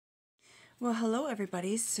Well, hello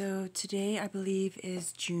everybody. So today I believe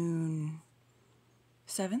is June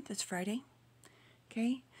 7th. It's Friday.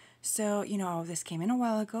 Okay. So, this came in a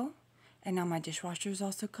while ago and now my dishwasher is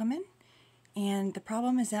also coming. And the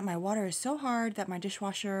problem is that my water is so hard that my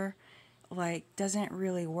dishwasher doesn't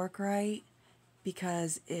really work right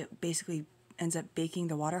because it basically ends up baking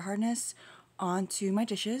the water hardness onto my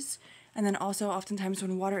dishes. And then also oftentimes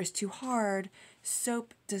when water is too hard,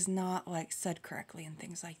 soap does not sud correctly and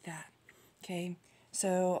things like that. Okay,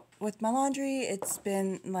 so with my laundry, it's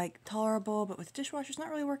been tolerable, but with dishwasher, it's not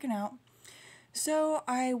really working out. So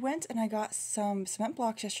I went and I got some cement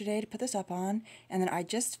blocks yesterday to put this up on, and then I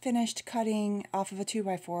just finished cutting off of a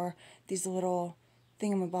 2x4 these little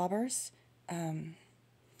thingamabobbers,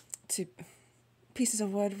 to pieces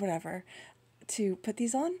of wood, whatever, to put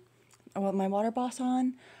these on. Well, my WaterBoss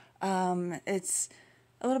on. It's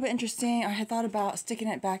a little bit interesting. I had thought about sticking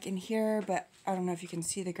it back in here, but I don't know if you can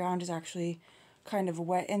see the ground is actually kind of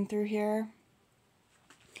wet in through here.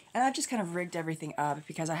 And I've just kind of rigged everything up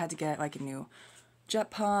because I had to get a new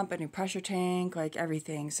jet pump, a new pressure tank,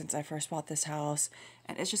 everything since I first bought this house.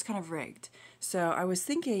 And it's just kind of rigged. So I was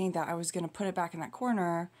thinking that I was going to put it back in that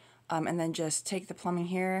corner and then just take the plumbing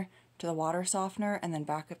here to the water softener and then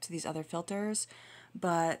back up to these other filters.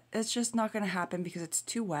 But it's just not going to happen because it's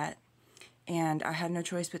too wet. And I had no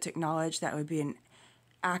choice but to acknowledge that it would be an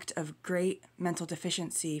act of great mental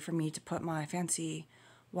deficiency for me to put my fancy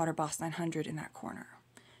WaterBoss900 in that corner.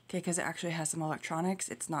 Okay, because it actually has some electronics.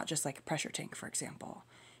 It's not just like a pressure tank, for example.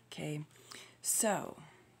 Okay, so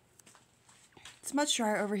it's much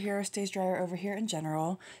drier over here, stays drier over here in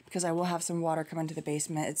general, because I will have some water come into the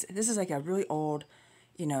basement. This is a really old,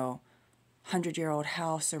 100-year-old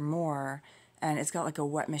house or more, and it's got a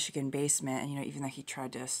wet Michigan basement, and even though he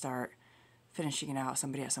tried to start finishing it out,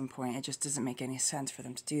 somebody at some point, it just doesn't make any sense for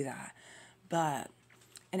them to do that. But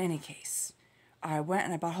in any case, I went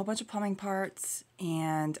and I bought a whole bunch of plumbing parts,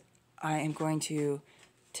 and I am going to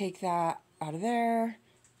take that out of there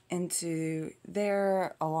into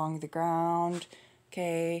there along the ground,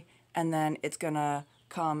 okay, and then it's gonna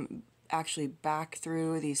come actually back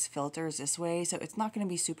through these filters this way, so it's not going to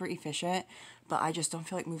be super efficient, but I just don't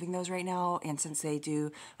feel like moving those right now. And since they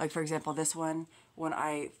do, for example, this one, when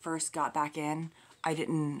I first got back in, I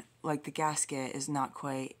didn't, the gasket is not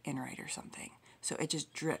quite in right or something, so it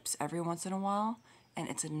just drips every once in a while, and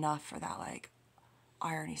it's enough for that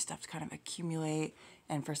irony stuff to kind of accumulate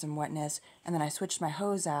and for some wetness. And then I switched my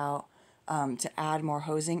hose out to add more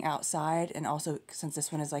hosing outside, and also since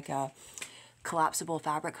this one is a collapsible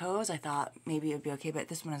fabric hose, I thought maybe it would be okay, but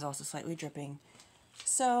this one is also slightly dripping.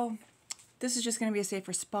 So this is just going to be a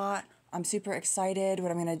safer spot. I'm super excited.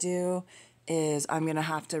 What I'm going to do is I'm going to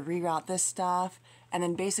have to reroute this stuff, and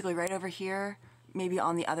then basically right over here, maybe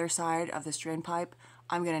on the other side of this drain pipe,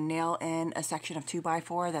 I'm going to nail in a section of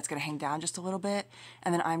 2x4 that's going to hang down just a little bit,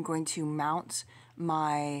 and then I'm going to mount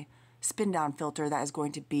my spin down filter that is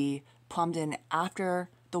going to be plumbed in after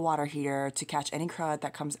the water heater to catch any crud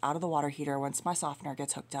that comes out of the water heater once my softener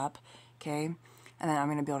gets hooked up, okay? And then I'm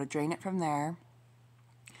going to be able to drain it from there.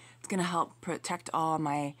 It's going to help protect all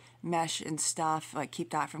my mesh and stuff,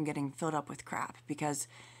 keep that from getting filled up with crap, because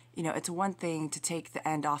it's one thing to take the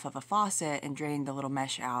end off of a faucet and drain the little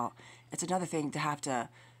mesh out. It's another thing to have to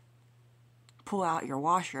pull out your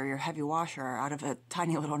washer, your heavy washer, out of a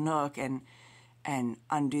tiny little nook and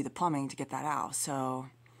undo the plumbing to get that out. So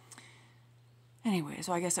anyway,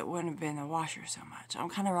 so I guess it wouldn't have been the washer so much. I'm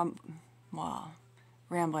kind of,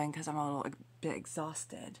 rambling because I'm a little bit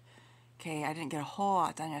exhausted. Okay, I didn't get a whole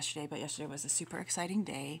lot done yesterday, but yesterday was a super exciting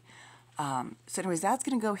day. So anyways, that's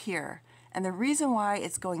going to go here. And the reason why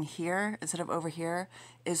it's going here instead of over here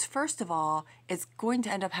is, first of all, it's going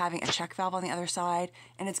to end up having a check valve on the other side,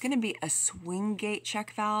 and it's going to be a swing gate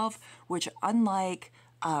check valve, which unlike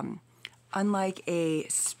a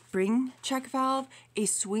spring check valve, a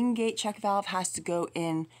swing gate check valve has to go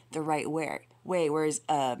in the right way, whereas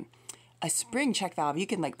a spring check valve, you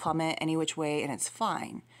can plumb it any which way and it's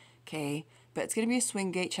fine, okay? But it's going to be a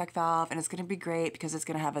swing gate check valve, and it's going to be great because it's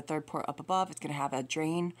going to have a third port up above. It's going to have a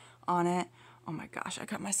drain on it. Oh my gosh, I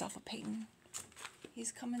got myself a Peyton.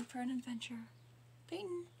 He's coming for an adventure.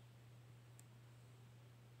 Peyton.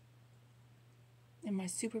 In my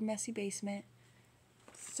super messy basement.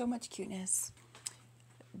 So much cuteness.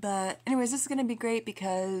 But anyways, this is going to be great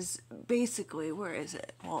because basically, where is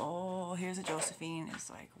it? Well, here's a Josephine.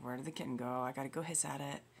 It's where did the kitten go? I got to go hiss at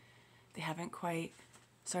it. They haven't quite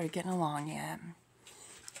started getting along yet.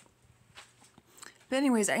 But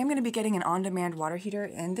anyways, I am going to be getting an on-demand water heater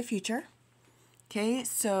in the future. Okay,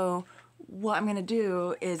 so what I'm going to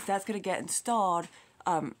do is that's going to get installed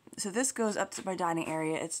so this goes up to my dining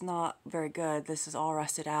area. It's not very good. This is all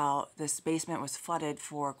rusted out. This basement was flooded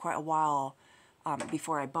for quite a while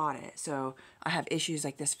before I bought it. So I have issues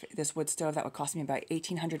like this wood stove that would cost me about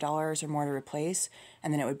 $1,800 or more to replace.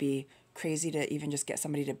 And then it would be crazy to even just get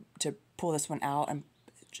somebody to pull this one out and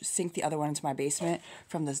sink the other one into my basement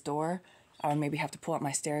from this door. I would maybe have to pull up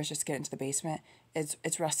my stairs just to get into the basement.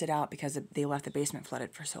 It's rusted out because they left the basement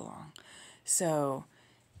flooded for so long. So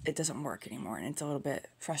it doesn't work anymore, and it's a little bit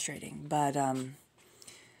frustrating. But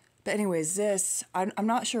anyways, this, I'm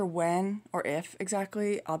not sure when or if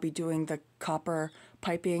exactly I'll be doing the copper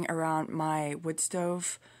piping around my wood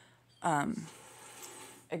stove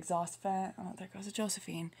exhaust vent. Oh, there goes a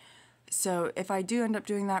Josephine. So if I do end up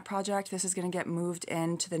doing that project, this is going to get moved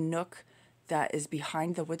into the nook that is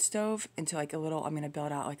behind the wood stove into like a little, I'm going to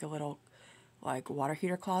build out like a little like water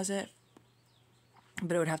heater closet.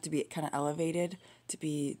 But it would have to be kind of elevated to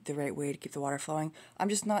be the right way to keep the water flowing. I'm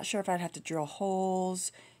just not sure if I'd have to drill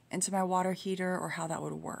holes into my water heater or how that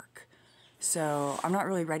would work. So I'm not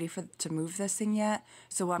really ready to move this thing yet.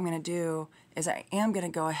 So what I'm going to do is I am going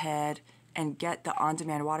to go ahead and get the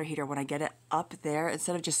on-demand water heater when I get it up there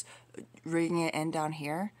instead of just rigging it in down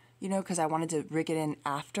here, you know, because I wanted to rig it in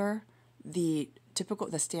after the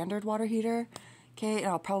standard water heater. Okay, and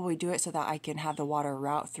I'll probably do it so that I can have the water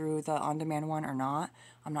route through the on-demand one or not.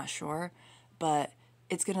 I'm not sure, but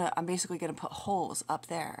I'm basically gonna put holes up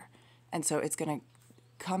there, and so it's gonna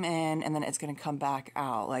come in and then it's gonna come back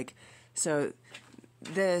out. Like, so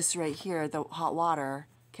this right here, the hot water,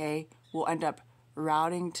 okay, will end up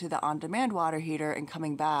routing to the on-demand water heater and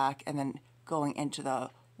coming back and then going into the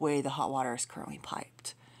way the hot water is currently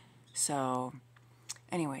piped. So,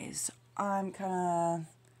 anyways, I'm kind of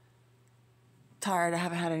tired. I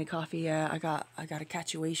haven't had any coffee yet. I got a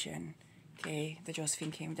catuation. Okay, the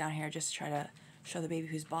Josephine came down here just to try to show the baby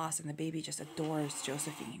who's boss, and the baby just adores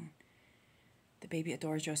Josephine. The baby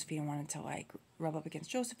adores Josephine and wanted to like rub up against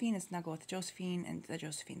Josephine and snuggle with Josephine, and the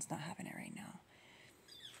Josephine's not having it right now.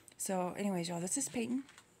 So anyways, y'all, this is Peyton.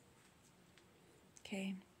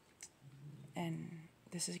 Okay, and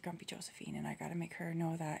this is Grumpy Josephine, and I gotta make her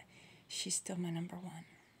know that she's still my number one.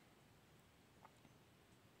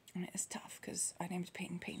 And it's tough because I named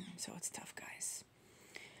Peyton, so it's tough, guys.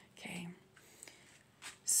 Okay.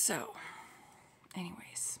 So,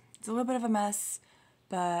 anyways, it's a little bit of a mess,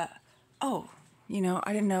 but, oh, you know,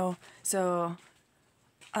 I didn't know. So,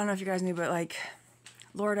 I don't know if you guys knew, but, like,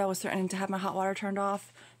 Lordell was threatening to have my hot water turned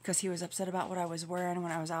off because he was upset about what I was wearing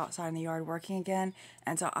when I was outside in the yard working again.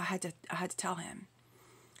 And so I had to tell him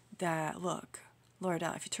that, look,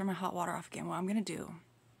 Lordell, if you turn my hot water off again, what I'm going to do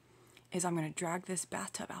is I'm going to drag this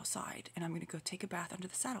bathtub outside, and I'm going to go take a bath under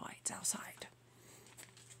the satellites outside.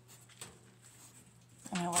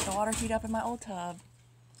 I'm going to let the water heat up in my old tub,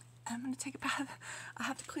 and I'm going to take a bath. I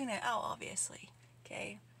have to clean it out, obviously,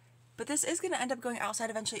 okay? But this is going to end up going outside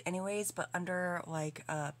eventually anyways, but under, like,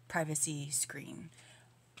 a privacy screen,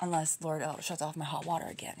 unless Lord shuts off my hot water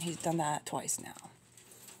again. He's done that twice now,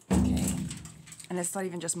 okay? And it's not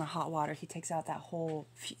even just my hot water. He takes out that whole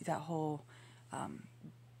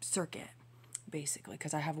circuit, basically,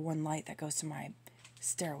 because I have one light that goes to my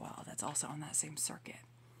stairwell that's also on that same circuit.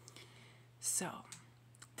 So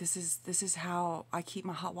this is how I keep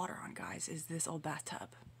my hot water on, guys, is this old bathtub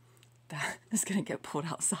that is gonna get pulled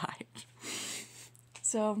outside.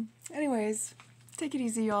 So anyways, take it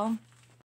easy, y'all.